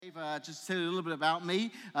Dave. Just to tell you a little bit about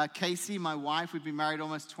me. Casey, my wife, we've been married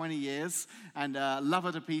almost 20 years and love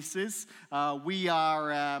her to pieces. We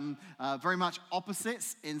are very much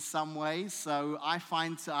opposites in some ways. So I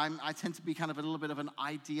find I tend to be kind of a little bit of an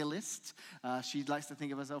idealist. She likes to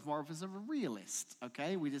think of herself more as a realist.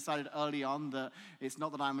 Okay, we decided early on that it's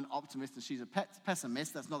not that I'm an optimist and she's a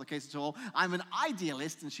pessimist. That's not the case at all. I'm an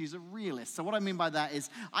idealist and she's a realist. So what I mean by that is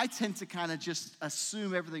I tend to kind of just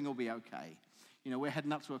assume everything will be okay. You know, we're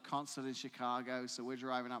heading up to a concert in Chicago, so we're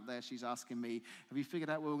driving up there. She's asking me, have you figured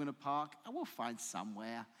out where we're going to park? Oh, we'll find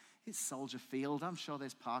somewhere. It's Soldier Field. I'm sure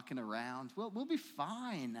there's parking around. We'll be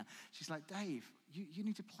fine. She's like, Dave, you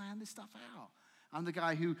need to plan this stuff out. I'm the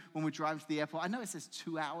guy who, when we're driving to the airport, I know it says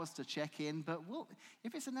 2 hours to check in, but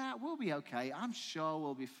if it's an hour, we'll be okay. I'm sure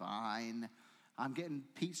we'll be fine. I'm getting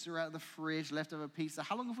pizza out of the fridge, leftover pizza.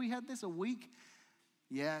 How long have we had this? A week?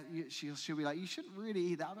 Yeah, she'll be like, you shouldn't really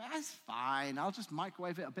eat that. That's fine. I'll just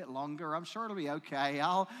microwave it a bit longer. I'm sure it'll be okay.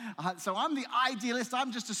 So I'm the idealist.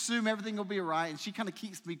 I'm just assume everything will be all right. And she kind of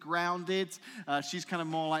keeps me grounded. She's kind of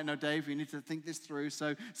more like, no, Dave, you need to think this through.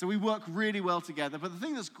 So we work really well together. But the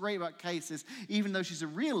thing that's great about Case is, even though she's a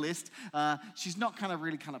realist, she's not kind of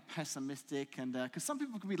really kind of pessimistic. And because some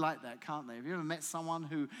people can be like that, can't they? Have you ever met someone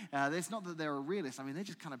who, it's not that they're a realist. I mean, they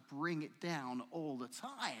just kind of bring it down all the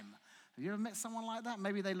time. Have you ever met someone like that?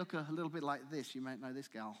 Maybe they look a little bit like this. You might know this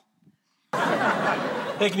gal.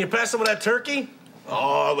 Hey, can you pass some of that turkey?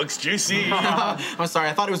 Oh, it looks juicy. I'm sorry,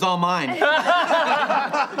 I thought it was all mine.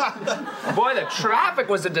 Boy, the traffic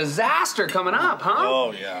was a disaster coming up, huh?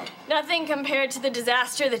 Oh, yeah. Nothing compared to the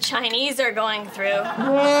disaster the Chinese are going through.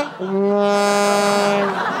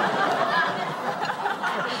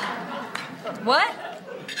 What?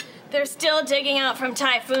 They're still digging out from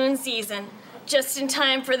typhoon season. Just in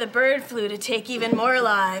time for the bird flu to take even more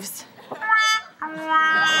lives. Who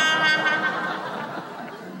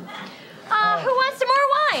wants some more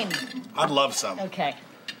wine? I'd love some. Okay.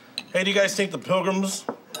 Hey, do you guys think the Pilgrims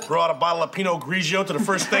brought a bottle of Pinot Grigio to the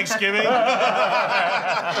first Thanksgiving?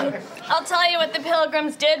 I'll tell you what the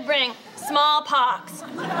Pilgrims did bring. Smallpox.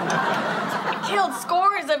 It killed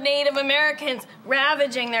scores of Native Americans,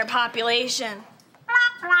 ravaging their population.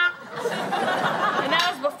 And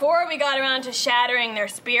that was before we got around to shattering their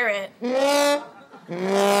spirit.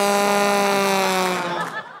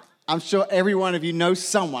 I'm sure every one of you knows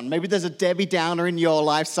someone. Maybe there's a Debbie Downer in your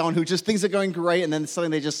life, someone who just things are going great, and then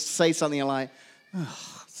suddenly they just say something you're like,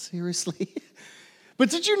 oh, seriously?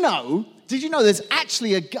 But did you know there's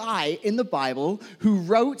actually a guy in the Bible who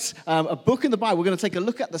wrote a book in the Bible we're going to take a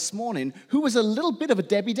look at this morning, who was a little bit of a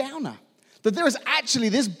Debbie Downer? That there was actually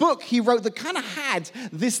this book he wrote that kind of had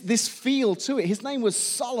this feel to it. His name was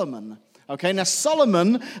Solomon. Okay, now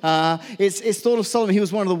Solomon, it's thought of Solomon, he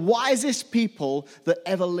was one of the wisest people that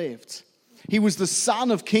ever lived. He was the son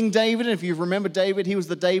of King David, and if you remember David, he was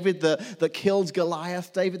the David that killed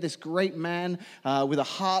Goliath. David, this great man with a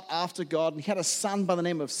heart after God, and he had a son by the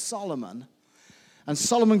name of Solomon. And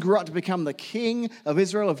Solomon grew up to become the king of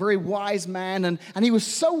Israel, a very wise man. And he was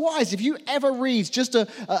so wise, if you ever read just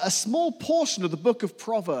a small portion of the book of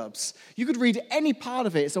Proverbs, you could read any part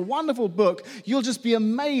of it. It's a wonderful book. You'll just be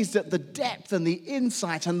amazed at the depth and the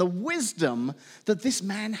insight and the wisdom that this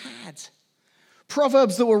man had.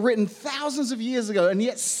 Proverbs that were written thousands of years ago and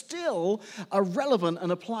yet still are relevant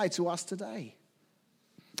and apply to us today.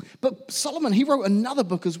 But Solomon, he wrote another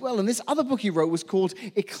book as well. And this other book he wrote was called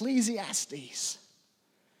Ecclesiastes.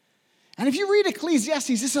 And if you read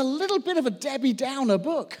Ecclesiastes, it's a little bit of a Debbie Downer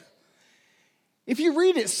book. If you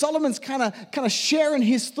read it, Solomon's kind of sharing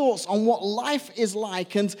his thoughts on what life is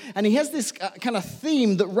like, and he has this kind of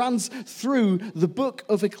theme that runs through the book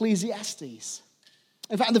of Ecclesiastes.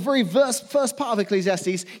 In fact, in the very first part of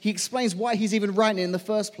Ecclesiastes, he explains why he's even writing it in the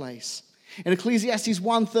first place. In Ecclesiastes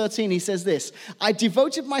 1:13, he says this, I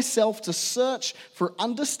devoted myself to search for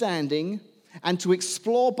understanding and to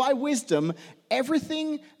explore by wisdom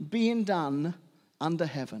everything being done under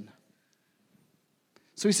heaven.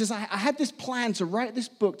 So he says, I had this plan to write this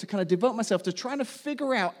book to kind of devote myself to trying to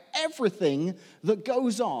figure out everything that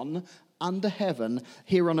goes on under heaven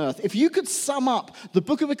here on earth. If you could sum up the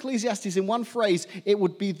book of Ecclesiastes in one phrase, it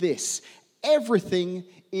would be this. Everything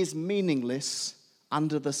is meaningless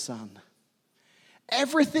under the sun.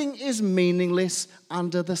 Everything is meaningless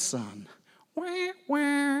under the sun. Wah,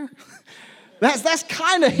 wah. That's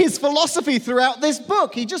kind of his philosophy throughout this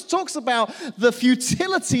book. He just talks about the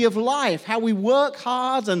futility of life, how we work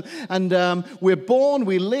hard and we're born,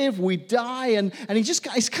 we live, we die, and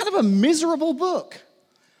it's kind of a miserable book.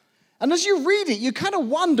 And as you read it, you kind of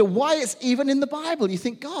wonder why it's even in the Bible. You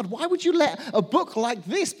think, God, why would you let a book like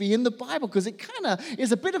this be in the Bible? Because it kind of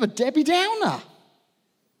is a bit of a Debbie Downer.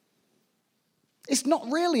 it's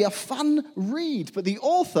not really a fun read. But the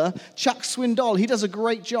author, Chuck Swindoll, he does a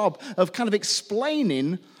great job of kind of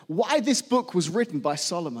explaining why this book was written by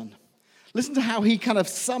Solomon. Listen to how he kind of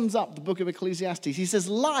sums up the book of Ecclesiastes. He says,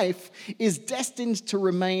 life is destined to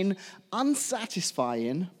remain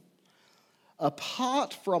unsatisfying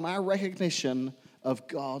apart from our recognition of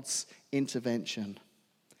God's intervention.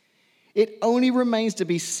 It only remains to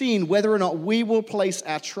be seen whether or not we will place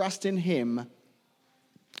our trust in him,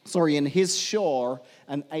 in his sure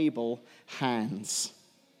and able hands.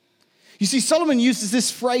 You see, Solomon uses this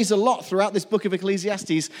phrase a lot throughout this book of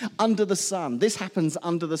Ecclesiastes, under the sun. This happens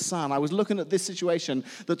under the sun. I was looking at this situation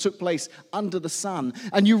that took place under the sun.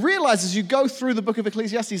 And you realize as you go through the book of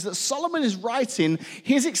Ecclesiastes that Solomon is writing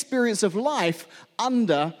his experience of life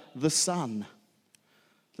under the sun.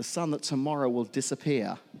 The sun that tomorrow will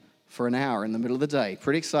disappear for an hour in the middle of the day.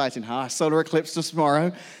 Pretty exciting, huh? Solar eclipse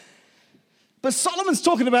tomorrow. But Solomon's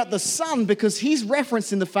talking about the sun because he's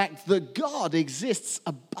referencing the fact that God exists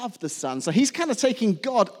above the sun. So he's kind of taking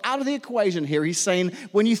God out of the equation here. He's saying,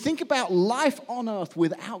 when you think about life on earth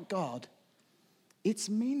without God, it's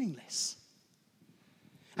meaningless.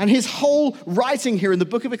 And his whole writing here in the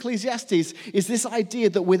book of Ecclesiastes is this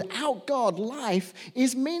idea that without God, life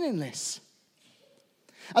is meaningless.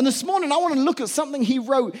 And this morning, I want to look at something he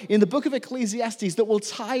wrote in the book of Ecclesiastes that will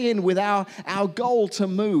tie in with our goal to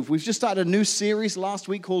move. We've just started a new series last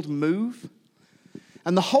week called Move.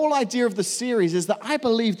 And the whole idea of the series is that I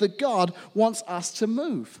believe that God wants us to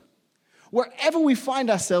move. Wherever we find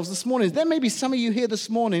ourselves this morning, there may be some of you here this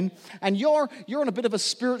morning, and you're on a bit of a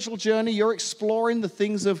spiritual journey. You're exploring the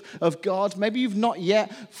things of God. Maybe you've not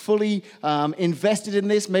yet fully invested in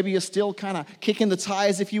this. Maybe you're still kind of kicking the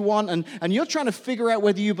tires, if you want, and you're trying to figure out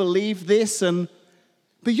whether you believe this.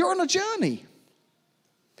 But you're on a journey.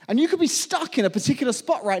 And you could be stuck in a particular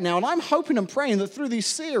spot right now, and I'm hoping and praying that through these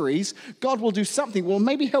series, God will do something, will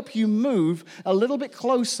maybe help you move a little bit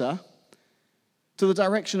closer to the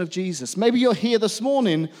direction of Jesus. Maybe you're here this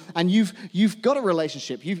morning and you've got a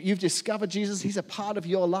relationship. You've discovered Jesus. He's a part of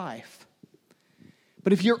your life.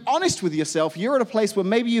 But if you're honest with yourself, you're at a place where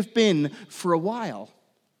maybe you've been for a while.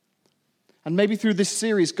 And maybe through this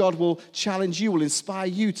series, God will challenge you, will inspire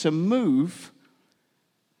you to move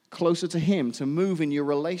closer to him, to move in your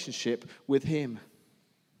relationship with him.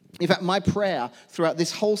 In fact, my prayer throughout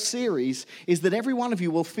this whole series is that every one of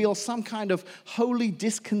you will feel some kind of holy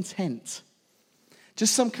discontent.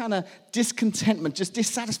 Just some kind of discontentment, just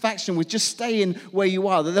dissatisfaction with just staying where you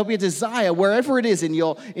are. That there'll be a desire wherever it is in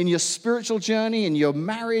your spiritual journey, in your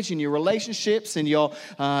marriage, in your relationships, in your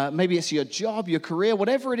maybe it's your job, your career,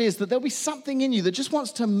 whatever it is, that there'll be something in you that just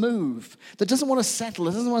wants to move, that doesn't want to settle,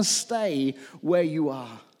 that doesn't want to stay where you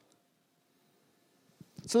are.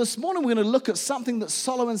 So this morning we're going to look at something that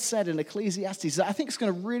Solomon said in Ecclesiastes that I think is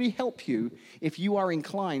going to really help you if you are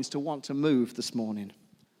inclined to want to move this morning.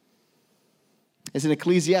 It's in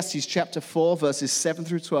Ecclesiastes chapter 4, verses 7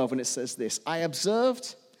 through 12, and it says this: I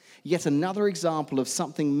observed yet another example of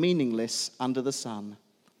something meaningless under the sun.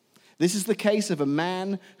 This is the case of a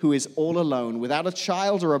man who is all alone, without a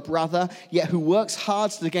child or a brother, yet who works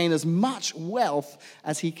hard to gain as much wealth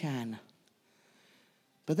as he can.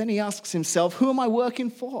 But then he asks himself, who am I working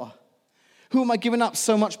for? Who am I giving up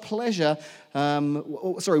so much pleasure?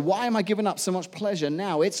 Why am I giving up so much pleasure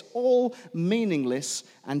now? It's all meaningless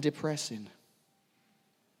and depressing.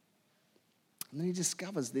 And then he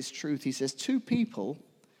discovers this truth. He says, 2 people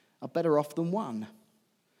are better off than 1,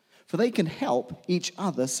 for they can help each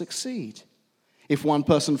other succeed. If one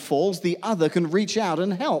person falls, the other can reach out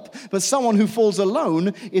and help. But someone who falls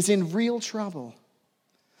alone is in real trouble.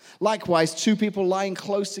 Likewise, 2 people lying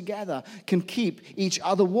close together can keep each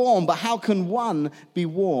other warm. But how can one be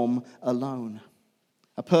warm alone?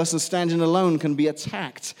 A person standing alone can be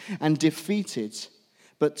attacked and defeated.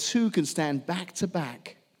 But 2 can stand back to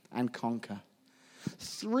back and conquer.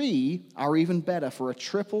 3 are even better, for a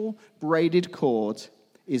triple braided cord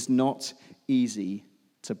is not easy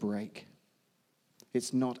to break.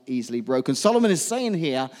 It's not easily broken. Solomon is saying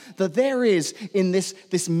here that there is in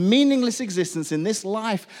this meaningless existence, in this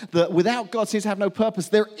life that without God seems to have no purpose,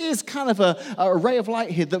 there is kind of a ray of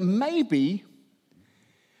light here that maybe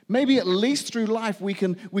at least through life we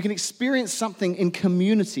can experience something in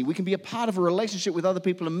community. We can be a part of a relationship with other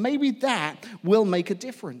people, and maybe that will make a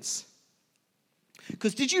difference.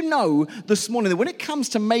 Because did you know this morning that when it comes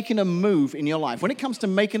to making a move in your life, when it comes to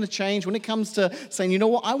making a change, when it comes to saying, you know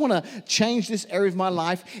what, I want to change this area of my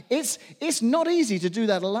life, it's not easy to do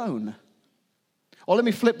that alone. Or let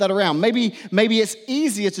me flip that around. Maybe it's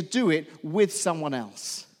easier to do it with someone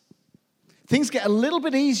else. Things get a little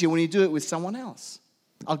bit easier when you do it with someone else.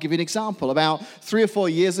 I'll give you an example. About 3 or 4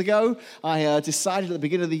 years ago, I decided at the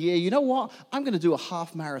beginning of the year, you know what? I'm going to do a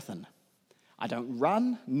half marathon. I don't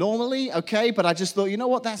run normally, okay, but I just thought, you know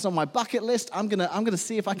what, that's on my bucket list. I'm gonna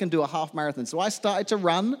see if I can do a half marathon. So I started to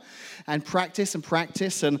run and practice,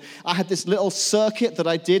 and I had this little circuit that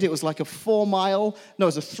I did. It was like a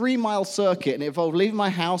 3-mile circuit, and it involved leaving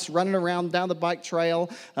my house, running around down the bike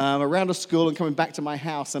trail, around a school, and coming back to my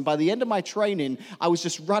house. And by the end of my training, I was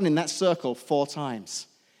just running that circle 4 times.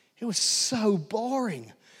 It was so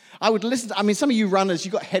boring. I would listen to, some of you runners,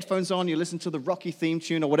 you got headphones on, you listen to the Rocky theme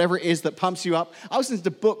tune or whatever it is that pumps you up. I was listening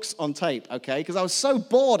to books on tape, okay, because I was so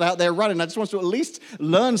bored out there running. I just wanted to at least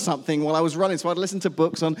learn something while I was running, so I'd listen to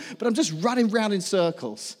books but I'm just running around in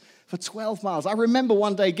circles for 12 miles. I remember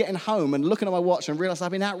one day getting home and looking at my watch and realized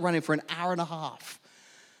I've been out running for an hour and a half.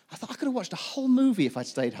 I thought I could have watched a whole movie if I'd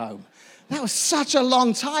stayed home. That was such a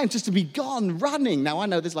long time just to be gone running. Now, I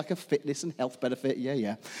know there's like a fitness and health benefit,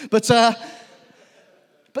 yeah.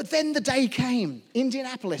 But then the day came,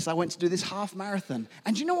 Indianapolis, I went to do this half marathon.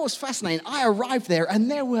 And you know what was fascinating? I arrived there and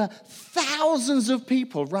there were thousands of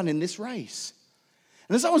people running this race.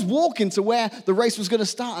 And as I was walking to where the race was going to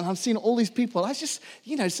start and I'm seeing all these people, I was just,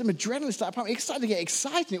 some adrenaline started pumping. It started to get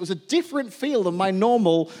exciting. It was a different feel than my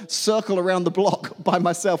normal circle around the block by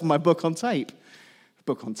myself and my book on tape.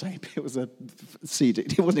 Book on tape. It was a CD.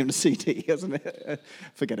 It wasn't even a CD, wasn't it?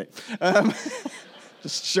 Forget it.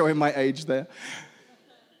 Just showing my age there.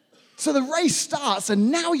 So the race starts, and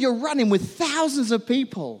now you're running with thousands of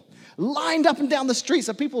people lined up and down the streets,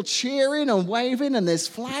 of people cheering and waving, and there's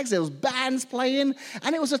flags, there was bands playing,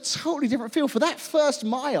 and it was a totally different feel. For that first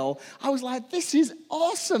mile, I was like, this is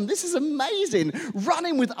awesome, this is amazing.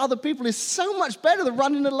 Running with other people is so much better than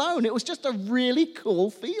running alone. It was just a really cool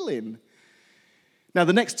feeling. Now,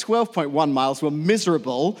 the next 12.1 miles were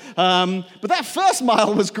miserable, but that first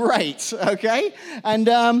mile was great, okay? And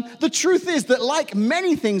the truth is that like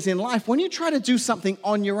many things in life, when you try to do something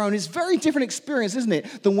on your own, it's a very different experience, isn't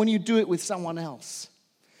it, than when you do it with someone else.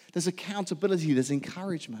 There's accountability, there's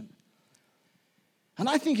encouragement. And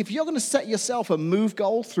I think if you're going to set yourself a move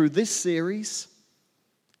goal through this series,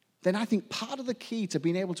 then I think part of the key to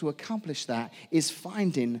being able to accomplish that is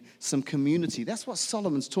finding some community. That's what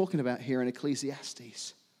Solomon's talking about here in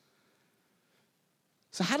Ecclesiastes.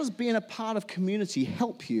 So how does being a part of community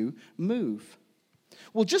help you move?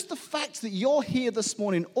 Well, just the fact that you're here this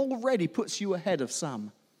morning already puts you ahead of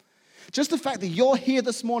some. Just the fact that you're here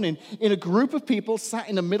this morning in a group of people sat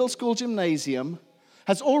in a middle school gymnasium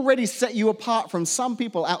has already set you apart from some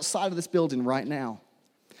people outside of this building right now.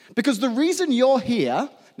 Because the reason you're here,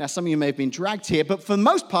 now some of you may have been dragged here, but for the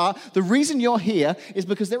most part, the reason you're here is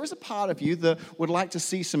because there is a part of you that would like to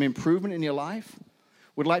see some improvement in your life,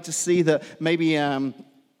 would like to see that maybe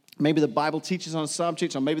the Bible teaches on a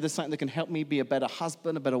subject, or maybe there's something that can help me be a better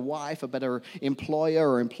husband, a better wife, a better employer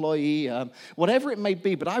or employee, whatever it may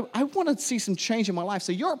be. But I want to see some change in my life.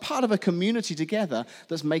 So you're a part of a community together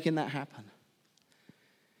that's making that happen.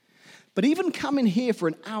 But even coming here for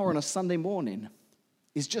an hour on a Sunday morning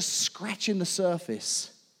is just scratching the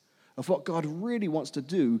surface of what God really wants to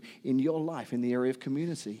do in your life in the area of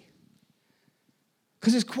community.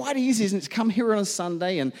 Because it's quite easy, isn't it, to come here on a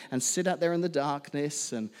Sunday and sit out there in the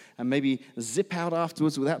darkness and maybe zip out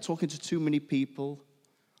afterwards without talking to too many people.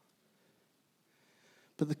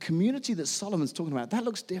 But the community that Solomon's talking about, that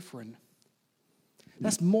looks different.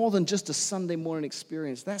 That's more than just a Sunday morning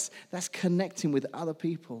experience. That's connecting with other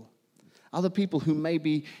people. Other people who may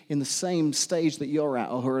be in the same stage that you're at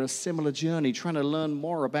or who are on a similar journey, trying to learn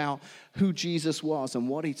more about who Jesus was and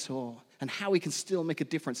what he taught and how he can still make a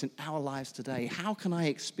difference in our lives today. How can I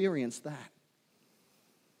experience that?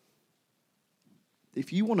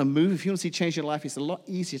 If you want to move, if you want to see change in your life, it's a lot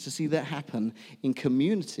easier to see that happen in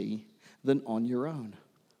community than on your own.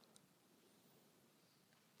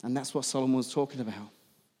 And that's what Solomon was talking about.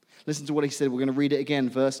 Listen to what he said. We're going to read it again,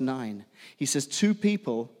 verse 9. He says, 2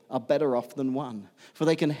 people are better off than one, for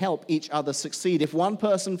they can help each other succeed. If one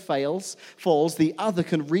person falls, the other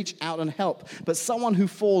can reach out and help. But someone who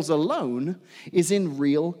falls alone is in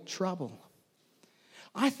real trouble.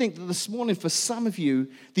 I think that this morning, for some of you,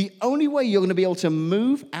 the only way you're going to be able to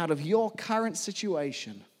move out of your current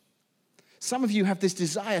situation, some of you have this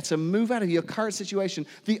desire to move out of your current situation.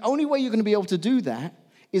 The only way you're going to be able to do that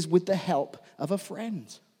is with the help of a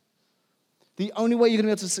friend. The only way you're going to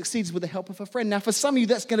be able to succeed is with the help of a friend. Now, for some of you,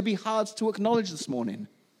 that's going to be hard to acknowledge this morning,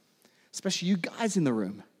 especially you guys in the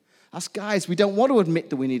room. Us guys, we don't want to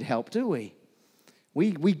admit that we need help, do we?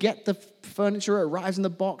 We get the furniture, it arrives in the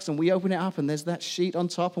box, and we open it up, and there's that sheet on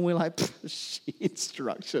top, and we're like, sheet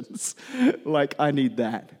instructions. Like, I need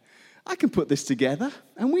that. I can put this together,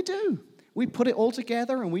 and we do. We put it all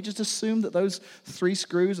together and we just assume that those 3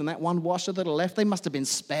 screws and that one washer that are left, they must have been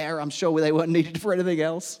spare. I'm sure they weren't needed for anything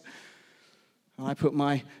else. And I put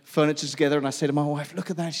my furniture together and I say to my wife, look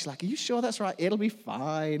at that. She's like, are you sure that's right? It'll be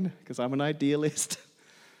fine, because I'm an idealist.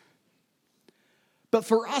 But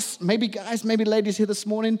for us, maybe guys, maybe ladies here this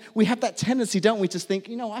morning, we have that tendency, don't we, to think,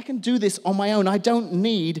 I can do this on my own. I don't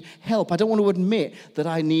need help. I don't want to admit that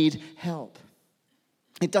I need help.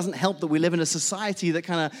 It doesn't help that we live in a society that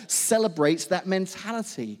kind of celebrates that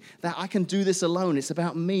mentality, that I can do this alone. It's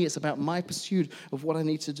about me. It's about my pursuit of what I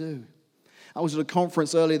need to do. I was at a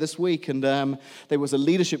conference earlier this week, and there was a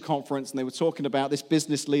leadership conference, and they were talking about, this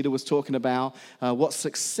business leader was talking about what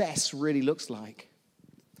success really looks like.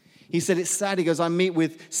 He said, it's sad. He goes, I meet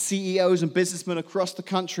with CEOs and businessmen across the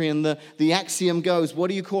country, and the axiom goes, what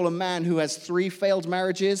do you call a man who has 3 failed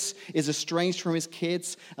marriages, is estranged from his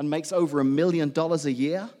kids, and makes over $1 million a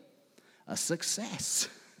year? A success.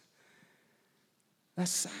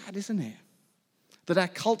 That's sad, isn't it? That our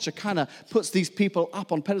culture kind of puts these people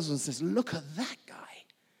up on pedestals and says, look at that guy.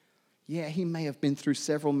 Yeah, he may have been through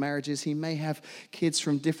several marriages. He may have kids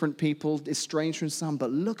from different people, estranged from some,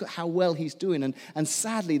 but look at how well he's doing. And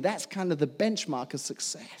sadly, that's kind of the benchmark of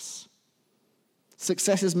success.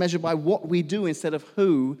 Success is measured by what we do instead of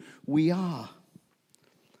who we are.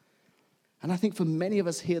 And I think for many of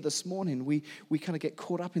us here this morning, we kind of get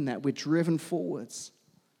caught up in that. We're driven forwards.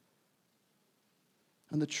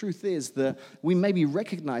 And the truth is that we maybe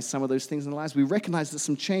recognize some of those things in our lives. We recognize that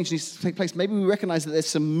some change needs to take place. Maybe we recognize that there's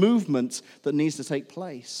some movement that needs to take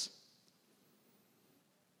place.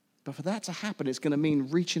 But for that to happen, it's going to mean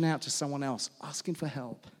reaching out to someone else, asking for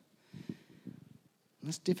help. And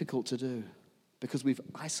that's difficult to do because we've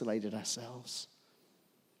isolated ourselves.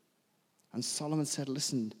 And Solomon said,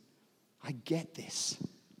 listen, I get this.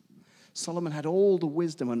 Solomon had all the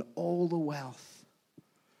wisdom and all the wealth.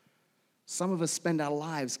 Some of us spend our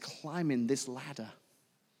lives climbing this ladder,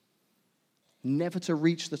 never to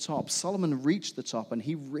reach the top. Solomon reached the top, and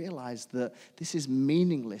he realized that this is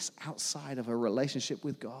meaningless outside of a relationship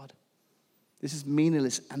with God. This is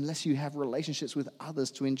meaningless unless you have relationships with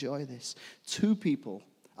others to enjoy this. 2 people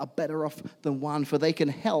are better off than 1, for they can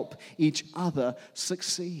help each other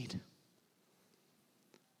succeed.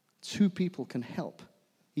 2 people can help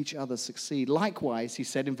each other succeed. Likewise, he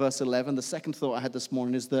said in verse 11, the second thought I had this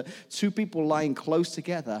morning is that 2 people lying close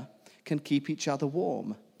together can keep each other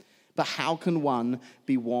warm. But how can one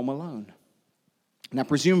be warm alone? Now,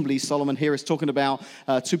 presumably, Solomon here is talking about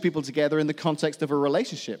 2 people together in the context of a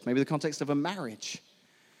relationship, maybe the context of a marriage.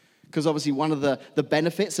 Because obviously one of the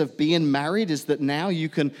benefits of being married is that now you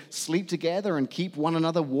can sleep together and keep one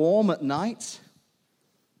another warm at night.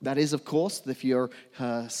 That is, of course, if your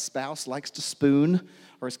spouse likes to spoon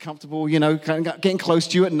or is comfortable, kind of getting close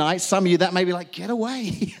to you at night. Some of you, that may be like, get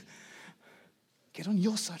away. Get on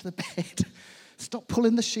your side of the bed. Stop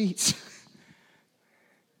pulling the sheets.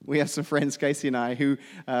 We have some friends, Casey and I, who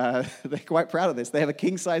they're quite proud of this. They have a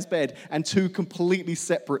king-size bed and 2 completely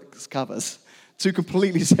separate covers. 2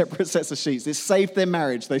 completely separate sets of sheets. It saved their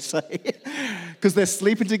marriage, they say. Because they're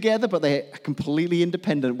sleeping together, but they're completely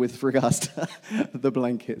independent with regards to the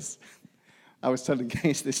blankets. I was telling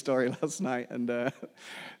Casey this story last night, and I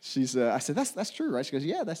said, that's true, right? She goes,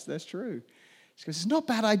 yeah, that's true. She goes, it's not a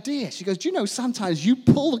bad idea. She goes, do you know sometimes you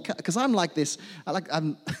pull the, because I'm like this,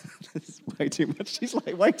 this is way too much. She's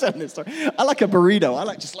like, wait, tell this story. I like a burrito. I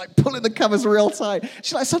like just like pulling the covers real tight.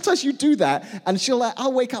 She's like, sometimes you do that, and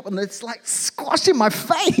I'll wake up and it's like squashing my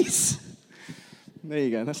face. There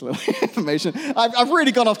you go. That's a little information. I've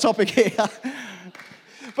really gone off topic here.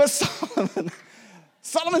 But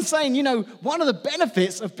Solomon's saying, one of the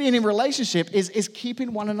benefits of being in relationship is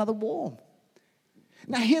keeping one another warm.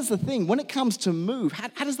 Now, here's the thing. When it comes to move,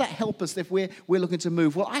 how does that help us if we're looking to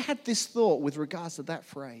move? Well, I had this thought with regards to that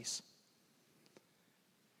phrase.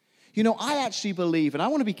 I actually believe, and I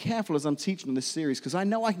want to be careful as I'm teaching in this series, because I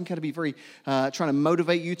know I can kind of be very trying to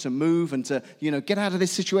motivate you to move and to, get out of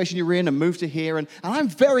this situation you're in and move to here. And I'm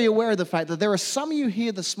very aware of the fact that there are some of you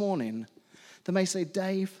here this morning that may say,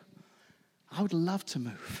 Dave, I would love to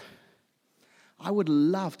move. I would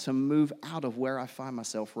love to move out of where I find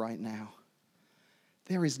myself right now.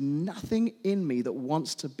 There is nothing in me that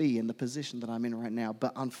wants to be in the position that I'm in right now.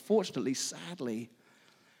 But unfortunately, sadly,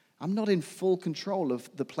 I'm not in full control of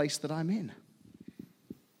the place that I'm in.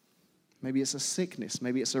 Maybe it's a sickness.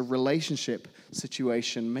 Maybe it's a relationship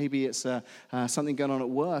situation. Maybe it's something going on at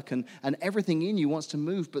work. And everything in you wants to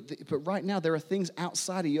move. But right now, there are things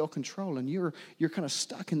outside of your control. And you're kind of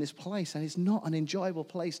stuck in this place. And it's not an enjoyable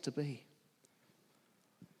place to be.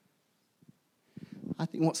 I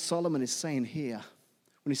think what Solomon is saying here,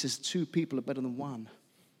 when he says 2 people are better than 1,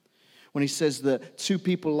 when he says that two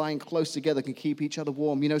people lying close together can keep each other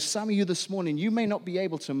warm. You know, some of you this morning, you may not be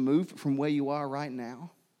able to move from where you are right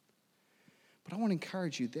now. But I want to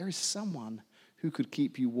encourage you, there is someone who could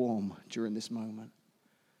keep you warm during this moment.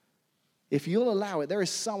 If you'll allow it, there is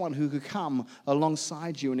someone who could come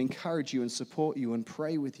alongside you and encourage you and support you and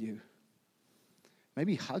pray with you.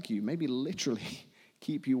 Maybe hug you, maybe literally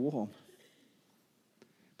keep you warm.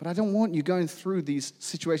 But I don't want you going through these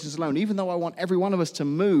situations alone. Even though I want every one of us to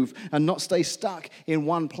move and not stay stuck in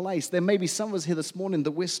one place, there may be some of us here this morning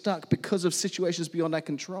that we're stuck because of situations beyond our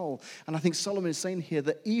control. And I think Solomon is saying here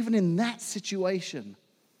that even in that situation,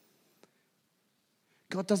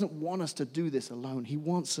 God doesn't want us to do this alone. He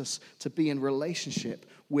wants us to be in relationship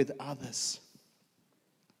with others.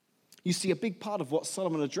 You see, a big part of what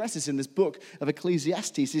Solomon addresses in this book of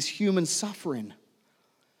Ecclesiastes is human suffering.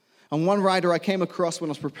 And one writer I came across when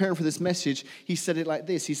I was preparing for this message, he said it like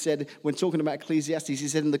this. He said, when talking about Ecclesiastes, he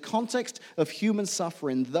said, in the context of human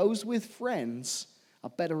suffering, those with friends are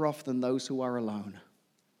better off than those who are alone.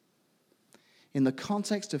 In the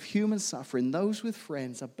context of human suffering, those with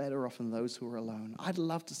friends are better off than those who are alone. I'd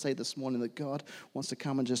love to say this morning that God wants to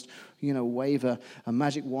come and just, wave a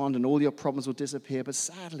magic wand and all your problems will disappear. But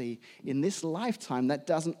sadly, in this lifetime, that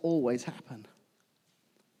doesn't always happen.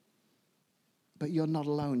 But you're not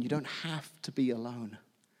alone. You don't have to be alone.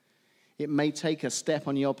 It may take a step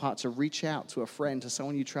on your part to reach out to a friend, to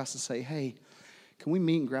someone you trust and say, hey, can we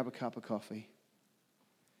meet and grab a cup of coffee?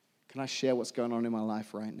 Can I share what's going on in my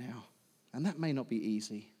life right now? And that may not be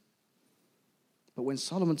easy. But when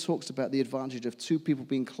Solomon talks about the advantage of two people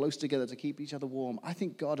being close together to keep each other warm, I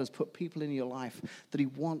think God has put people in your life that he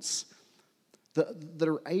wants, that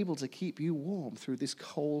are able to keep you warm through this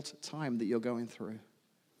cold time that you're going through.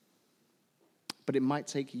 But it might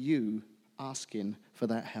take you asking for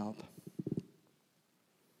that help.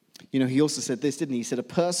 He also said this, didn't he? He said, a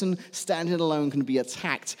person standing alone can be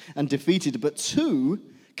attacked and defeated, but two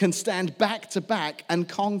can stand back to back and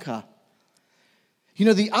conquer.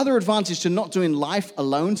 The other advantage to not doing life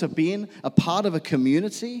alone, to being a part of a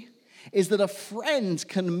community, is that a friend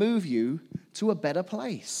can move you to a better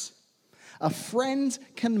place. A friend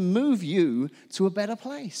can move you to a better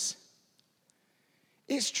place.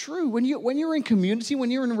 It's true. When you're in community, when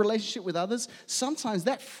you're in a relationship with others, sometimes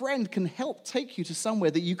that friend can help take you to somewhere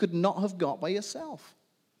that you could not have got by yourself.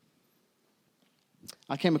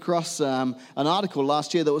 I came across an article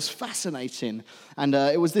last year that was fascinating. And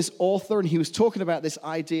it was this author, and he was talking about this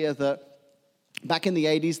idea that back in the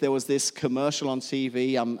 80s, there was this commercial on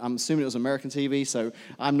TV. I'm assuming it was American TV, so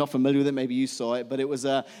I'm not familiar with it. Maybe you saw it. But it was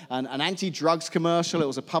an anti-drugs commercial. It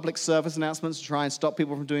was a public service announcement to try and stop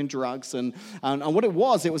people from doing drugs. And what it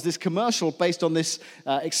was this commercial based on this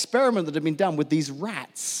experiment that had been done with these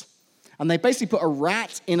rats. And they basically put a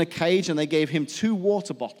rat in a cage, and they gave him 2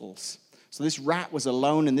 water bottles. So this rat was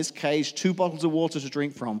alone in this cage, 2 bottles of water to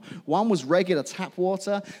drink from. One was regular tap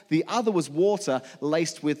water. The other was water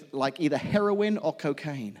laced with either heroin or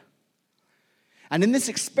cocaine. And in this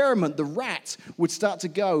experiment, the rat would start to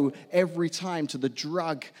go every time to the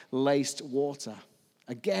drug-laced water.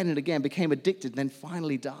 Again and again, became addicted, and then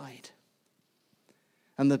finally died.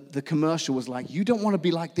 And the commercial was like, you don't want to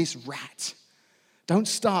be like this rat. Don't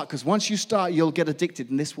start, because once you start, you'll get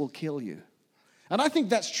addicted, and this will kill you. And I think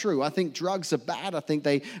that's true. I think drugs are bad. I think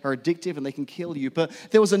they are addictive and they can kill you. But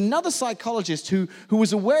there was another psychologist who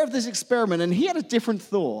was aware of this experiment, and he had a different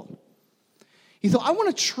thought. He thought, I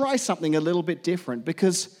want to try something a little bit different,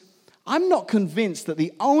 because I'm not convinced that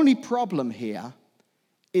the only problem here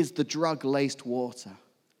is the drug-laced water.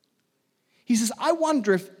 He says, I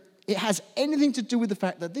wonder if it has anything to do with the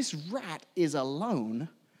fact that this rat is alone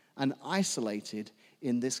and isolated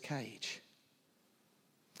in this cage.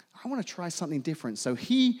 I want to try something different. So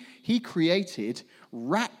he created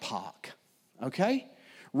Rat Park, okay?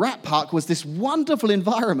 Rat Park was this wonderful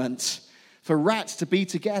environment for rats to be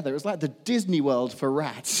together. It was like the Disney World for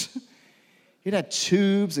rats. It had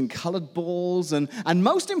tubes and colored balls, and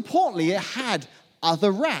most importantly, it had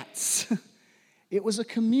other rats. It was a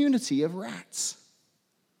community of rats.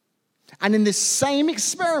 And in this same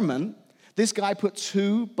experiment, this guy put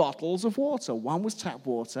 2 bottles of water. One was tap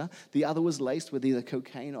water. The other was laced with either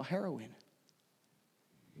cocaine or heroin.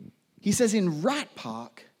 He says in Rat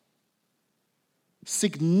Park,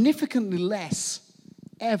 significantly less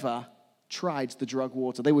ever tried the drug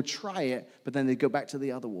water. They would try it, but then they'd go back to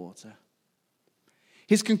the other water.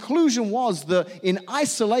 His conclusion was that in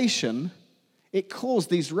isolation, it caused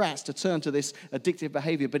these rats to turn to this addictive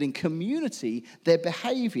behavior, but in community, their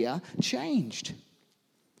behavior changed.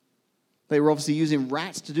 They were obviously using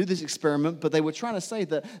rats to do this experiment, but they were trying to say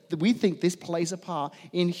that we think this plays a part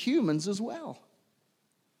in humans as well.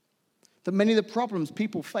 That many of the problems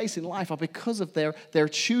people face in life are because of their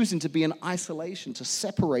choosing to be in isolation, to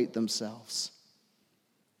separate themselves.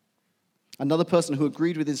 Another person who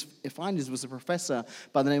agreed with his findings was a professor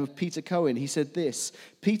by the name of Peter Cohen. He said this: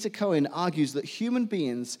 Peter Cohen argues that human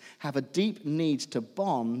beings have a deep need to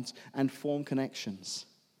bond and form connections.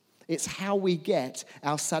 It's how we get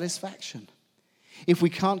our satisfaction. If we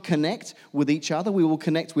can't connect with each other, we will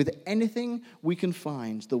connect with anything we can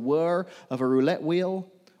find, the whir of a roulette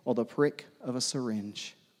wheel or the prick of a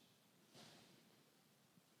syringe.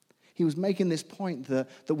 He was making this point that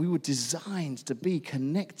we were designed to be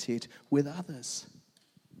connected with others.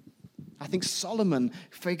 I think Solomon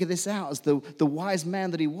figured this out as the wise man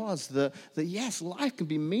that he was, that yes, life can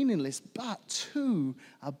be meaningless, but two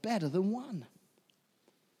are better than one.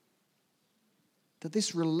 That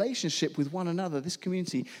this relationship with one another, this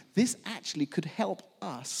community, this actually could help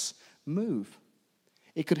us move.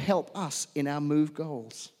 It could help us in our move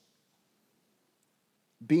goals.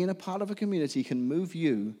 Being a part of a community can move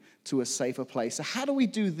you to a safer place. So how do we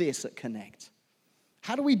do this at Connect?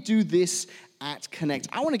 How do we do this at Connect?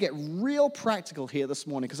 I want to get real practical here this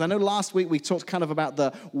morning, because I know last week we talked kind of about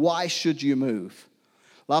the why should you move.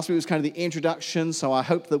 Last week was kind of the introduction, so I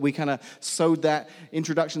hope that we kind of sowed that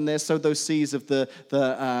introduction there, sowed those seeds of the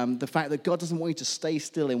fact that God doesn't want you to stay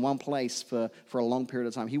still in one place for a long period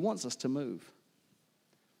of time. He wants us to move.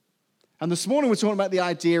 And this morning we're talking about the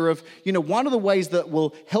idea of, one of the ways that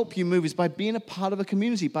will help you move is by being a part of a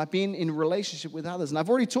community, by being in relationship with others. And I've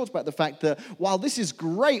already talked about the fact that while this is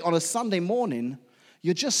great on a Sunday morning,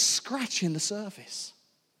 you're just scratching the surface.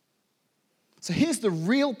 So here's the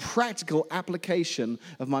real practical application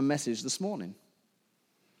of my message this morning.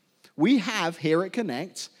 We have here at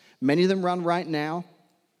Connect, many of them run right now,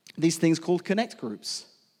 these things called Connect groups.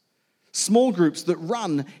 Small groups that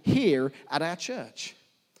run here at our church.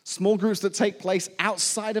 Small groups that take place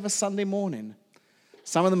outside of a Sunday morning.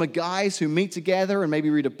 Some of them are guys who meet together and maybe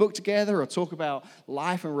read a book together or talk about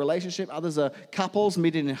life and relationship. Others are couples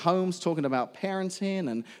meeting in homes talking about parenting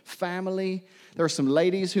and family. There are some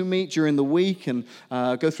ladies who meet during the week and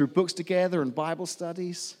go through books together and Bible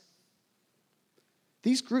studies.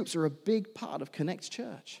 These groups are a big part of Connect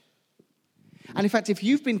Church. And in fact, if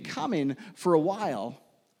you've been coming for a while,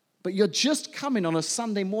 but you're just coming on a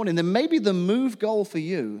Sunday morning, then maybe the move goal for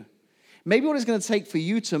you, maybe what it's going to take for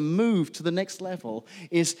you to move to the next level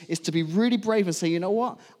is to be really brave and say, you know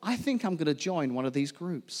what? I think I'm going to join one of these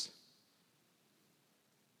groups.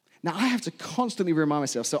 Now, I have to constantly remind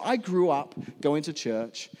myself. So I grew up going to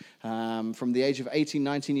church from the age of 18,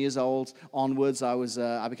 19 years old onwards.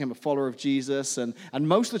 I became a follower of Jesus. And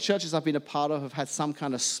most of the churches I've been a part of have had some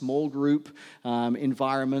kind of small group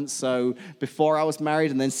environment. So before I was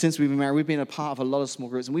married and then since we've been married, we've been a part of a lot of small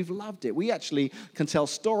groups. And we've loved it. We actually can tell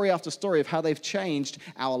story after story of how they've changed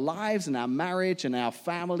our lives and our marriage and our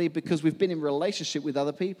family because we've been in relationship with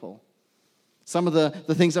other people. Some of the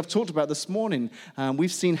things I've talked about this morning,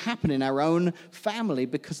 we've seen happen in our own family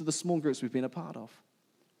because of the small groups we've been a part of.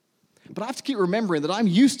 But I have to keep remembering that I'm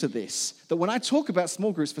used to this, that when I talk about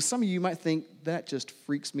small groups, for some of you might think, that just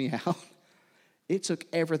freaks me out. It took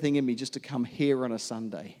everything in me just to come here on a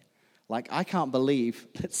Sunday. Like, I can't believe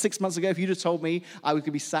that 6 months ago, if you'd have told me I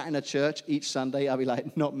could be sat in a church each Sunday, I'd be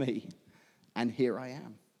like, not me. And here I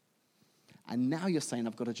am. And now you're saying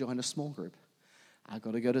I've got to join a small group. I've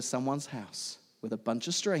got to go to someone's house with a bunch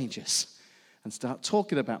of strangers and start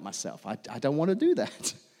talking about myself. I don't want to do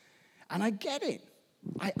that. And I get it.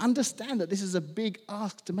 I understand that this is a big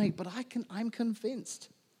ask to make, but I'm convinced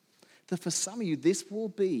that for some of you, this will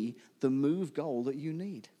be the move goal that you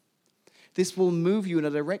need. This will move you in a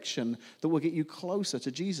direction that will get you closer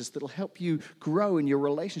to Jesus, that will help you grow in your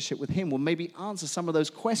relationship with him, will maybe answer some of those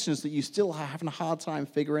questions that you still are having a hard time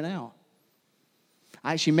figuring out.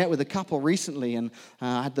 I actually met with a couple recently, and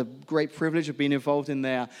I had the great privilege of being involved in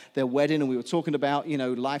their wedding, and we were talking about,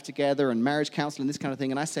 life together and marriage counseling, this kind of thing.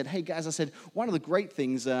 And I said, hey, guys, one of the great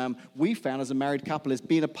things we found as a married couple is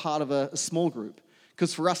being a part of a small group.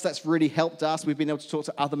 Because for us, that's really helped us. We've been able to talk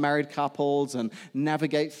to other married couples and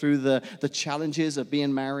navigate through the challenges of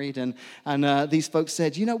being married. And these folks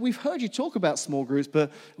said, we've heard you talk about small groups,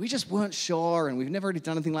 but we just weren't sure, and we've never really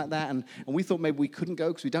done anything like that. And we thought maybe we couldn't go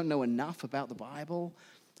because we don't know enough about the Bible.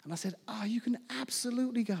 And I said, you can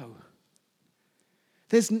absolutely go.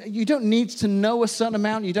 You don't need to know a certain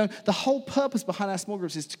amount. The whole purpose behind our small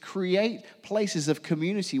groups is to create places of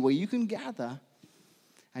community where you can gather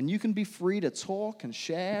and you can be free to talk and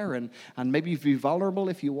share and maybe be vulnerable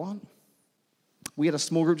if you want. We had a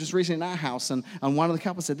small group just recently in our house, and one of the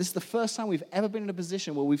couples said, this is the first time we've ever been in a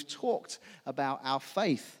position where we've talked about our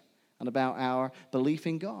faith and about our belief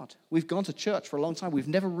in God. We've gone to church for a long time. We've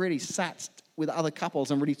never really sat with other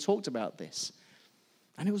couples and really talked about this.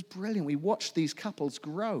 And it was brilliant. We watched these couples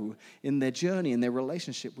grow in their journey, in their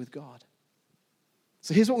relationship with God.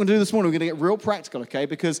 So here's what we're going to do this morning. We're going to get real practical, okay?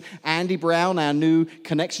 Because Andy Brown, our new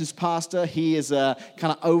Connections pastor, he is kind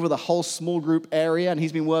of over the whole small group area, and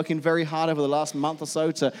he's been working very hard over the last month or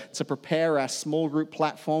so to prepare our small group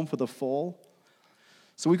platform for the fall.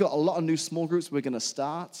 So we've got a lot of new small groups we're going to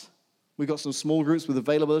start. We've got some small groups with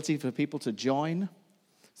availability for people to join.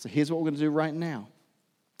 So here's what we're going to do right now.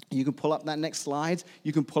 You can pull up that next slide.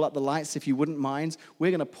 You can pull up the lights if you wouldn't mind.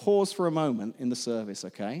 We're going to pause for a moment in the service,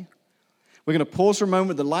 okay? We're going to pause for a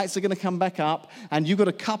moment. The lights are going to come back up, and you've got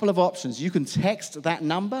a couple of options. You can text that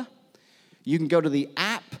number. You can go to the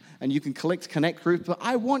app, and you can click Connect Group. But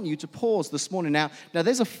I want you to pause this morning. Now,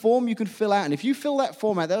 there's a form you can fill out, and if you fill that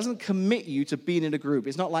form out, that doesn't commit you to being in a group.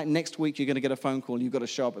 It's not like next week you're going to get a phone call and you've got to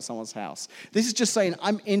show up at someone's house. This is just saying,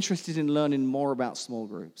 I'm interested in learning more about small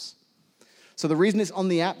groups. So the reason it's on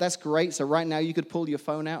the app, that's great. So right now you could pull your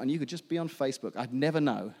phone out and you could just be on Facebook. I'd never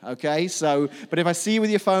know, okay? But if I see you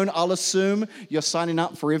with your phone, I'll assume you're signing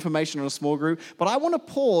up for information on a small group. But I want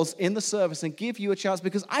to pause in the service and give you a chance,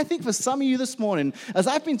 because I think for some of you this morning, as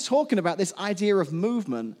I've been talking about this idea of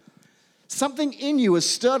movement, something in you has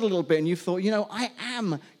stirred a little bit and you've thought, I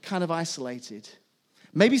am kind of isolated.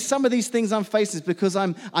 Maybe some of these things I'm facing is because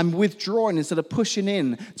I'm withdrawing instead of pushing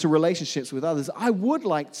in to relationships with others. I would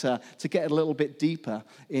like to get a little bit deeper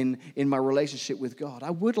in my relationship with God. I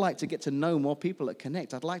would like to get to know more people at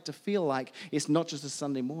Connect. I'd like to feel like it's not just a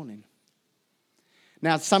Sunday morning.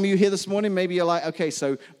 Now, some of you here this morning, maybe you're like, okay,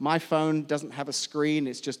 so my phone doesn't have a screen.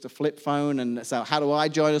 It's just a flip phone. And so how do I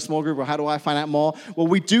join a small group, or how do I find out more? Well,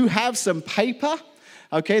 we do have some paper,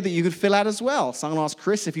 okay, that you could fill out as well. So I'm going to ask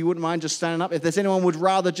Chris if you wouldn't mind just standing up. If there's anyone who would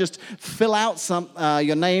rather just fill out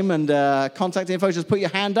your name and contact info, just put your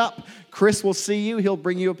hand up. Chris will see you. He'll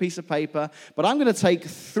bring you a piece of paper. But I'm going to take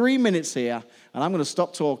 3 minutes here, and I'm going to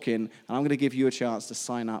stop talking, and I'm going to give you a chance to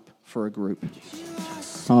sign up for a group.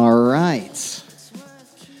 All right.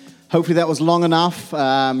 Hopefully that was long enough.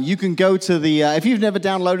 You can go to the, if you've never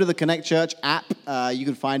downloaded the Connect Church app, you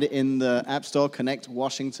can find it in the App Store, Connect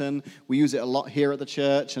Washington. We use it a lot here at the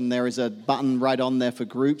church, and there is a button right on there for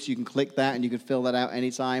groups. You can click that, and you can fill that out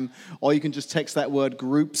anytime. Or you can just text that word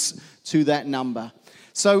groups to that number.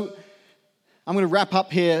 So I'm going to wrap up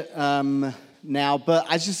here now, but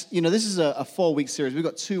I just, this is a 4-week series. We've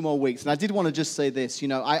got 2 more weeks, and I did want to just say this.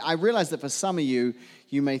 I realize that for some of you,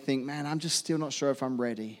 you may think, man, I'm just still not sure if I'm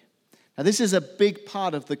ready. Now, this is a big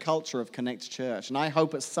part of the culture of Connect Church, and I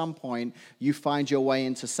hope at some point you find your way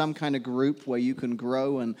into some kind of group where you can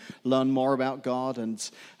grow and learn more about God,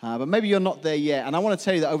 but maybe you're not there yet. And I want to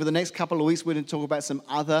tell you that over the next couple of weeks, we're going to talk about some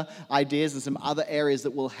other ideas and some other areas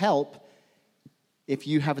that will help if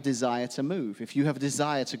you have a desire to move, if you have a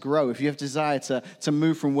desire to grow, if you have a desire to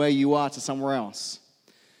move from where you are to somewhere else.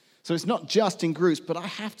 So it's not just in groups, but I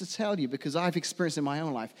have to tell you, because I've experienced in my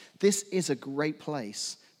own life, this is a great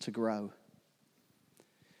place to grow.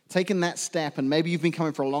 Taking that step, and maybe you've been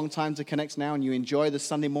coming for a long time to Connect now and you enjoy the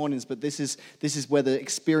Sunday mornings, but this is where the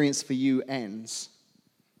experience for you ends.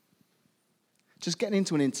 Just getting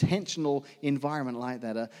into an intentional environment like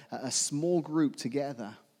that, a small group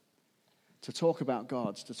together to talk about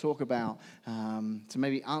God, to talk about, to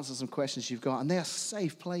maybe answer some questions you've got, and they are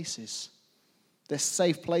safe places. They're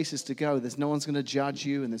safe places to go. There's no one's going to judge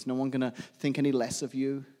you, and there's no one going to think any less of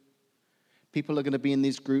you. People are going to be in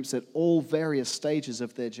these groups at all various stages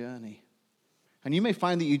of their journey. And you may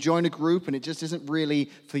find that you join a group and it just isn't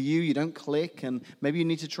really for you. You don't click, and maybe you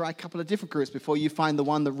need to try a couple of different groups before you find the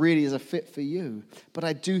one that really is a fit for you. But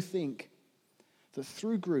I do think that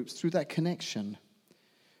through groups, through that connection,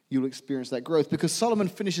 you'll experience that growth. Because Solomon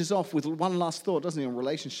finishes off with one last thought, doesn't he, on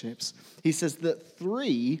relationships? He says that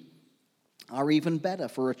 3 are even better,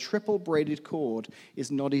 for a triple braided cord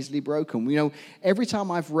is not easily broken. Every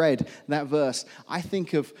time I've read that verse, I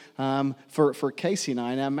think of, for Casey and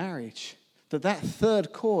I in our marriage, that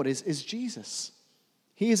 3rd cord is Jesus.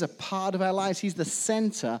 He is a part of our lives. He's the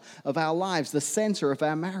center of our lives, the center of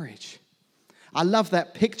our marriage. I love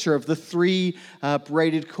that picture of the 3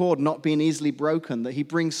 braided cord not being easily broken, that he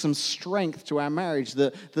brings some strength to our marriage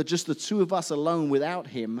that just the 2 of us alone without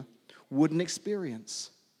him wouldn't experience.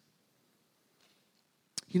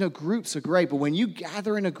 Groups are great, but when you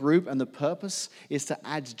gather in a group and the purpose is to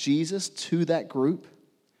add Jesus to that group,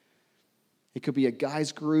 it could be a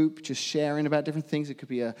guys group just sharing about different things. It could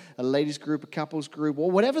be a ladies group, a couples group, or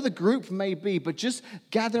whatever the group may be, but just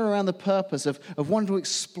gather around the purpose of wanting to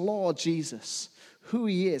explore Jesus, who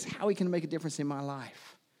he is, how he can make a difference in my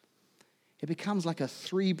life. It becomes like a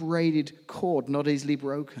three-braided cord, not easily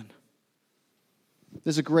broken.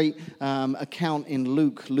 There's a great account in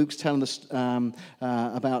Luke. Luke's telling us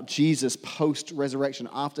about Jesus post-resurrection,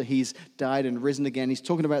 after he's died and risen again. He's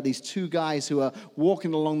talking about these two guys who are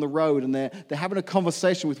walking along the road, and they're having a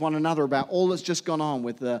conversation with one another about all that's just gone on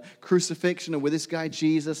with the crucifixion and with this guy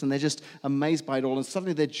Jesus, and they're just amazed by it all. And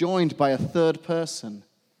suddenly they're joined by a third person.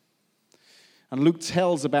 And Luke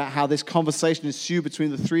tells about how this conversation ensued between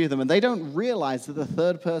the three of them, and they don't realize that the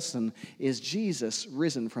third person is Jesus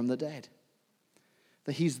risen from the dead.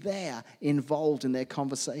 That he's there involved in their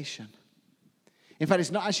conversation. In fact, it's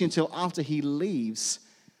not actually until after he leaves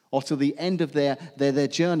or till the end of their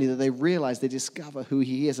journey that they realize, they discover who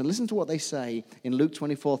he is. And listen to what they say in Luke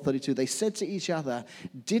 24:32. They said to each other,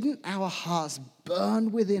 "Didn't our hearts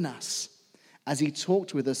burn within us as he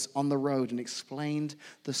talked with us on the road and explained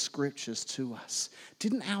the scriptures to us?"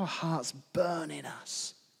 Didn't our hearts burn in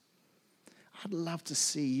us? I'd love to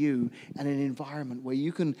see you in an environment where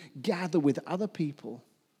you can gather with other people,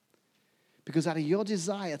 because out of your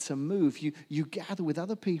desire to move, you gather with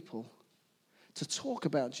other people to talk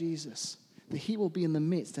about Jesus, that he will be in the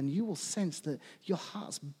midst, and you will sense that your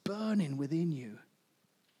heart's burning within you.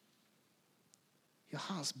 Your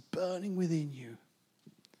heart's burning within you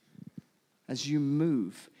as you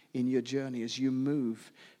move in your journey, as you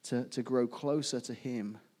move to grow closer to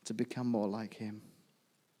him, to become more like him.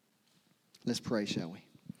 Let's pray, shall we?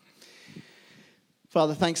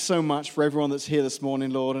 Father, thanks so much for everyone that's here this morning,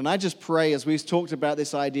 Lord. And I just pray, as we've talked about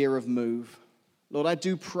this idea of move, Lord, I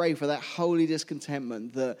do pray for that holy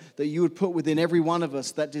discontentment that you would put within every one of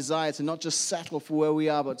us, that desire to not just settle for where we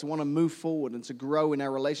are, but to want to move forward and to grow in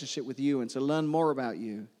our relationship with you and to learn more about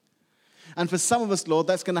you. And for some of us, Lord,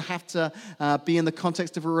 that's going to have to be in the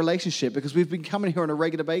context of a relationship, because we've been coming here on a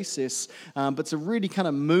regular basis. But to really kind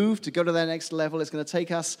of move, to go to that next level, it's going to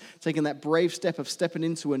take us taking that brave step of stepping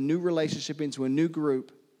into a new relationship, into a new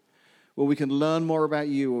group, where we can learn more about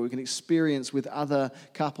you, where we can experience with other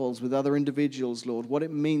couples, with other individuals, Lord, what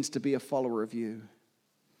it means to be a follower of you.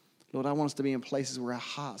 Lord, I want us to be in places where our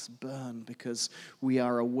hearts burn because we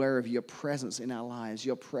are aware of your presence in our lives,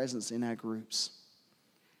 your presence in our groups.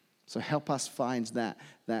 So help us find that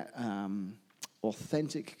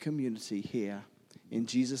authentic community here. In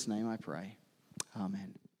Jesus' name I pray.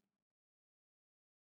 Amen.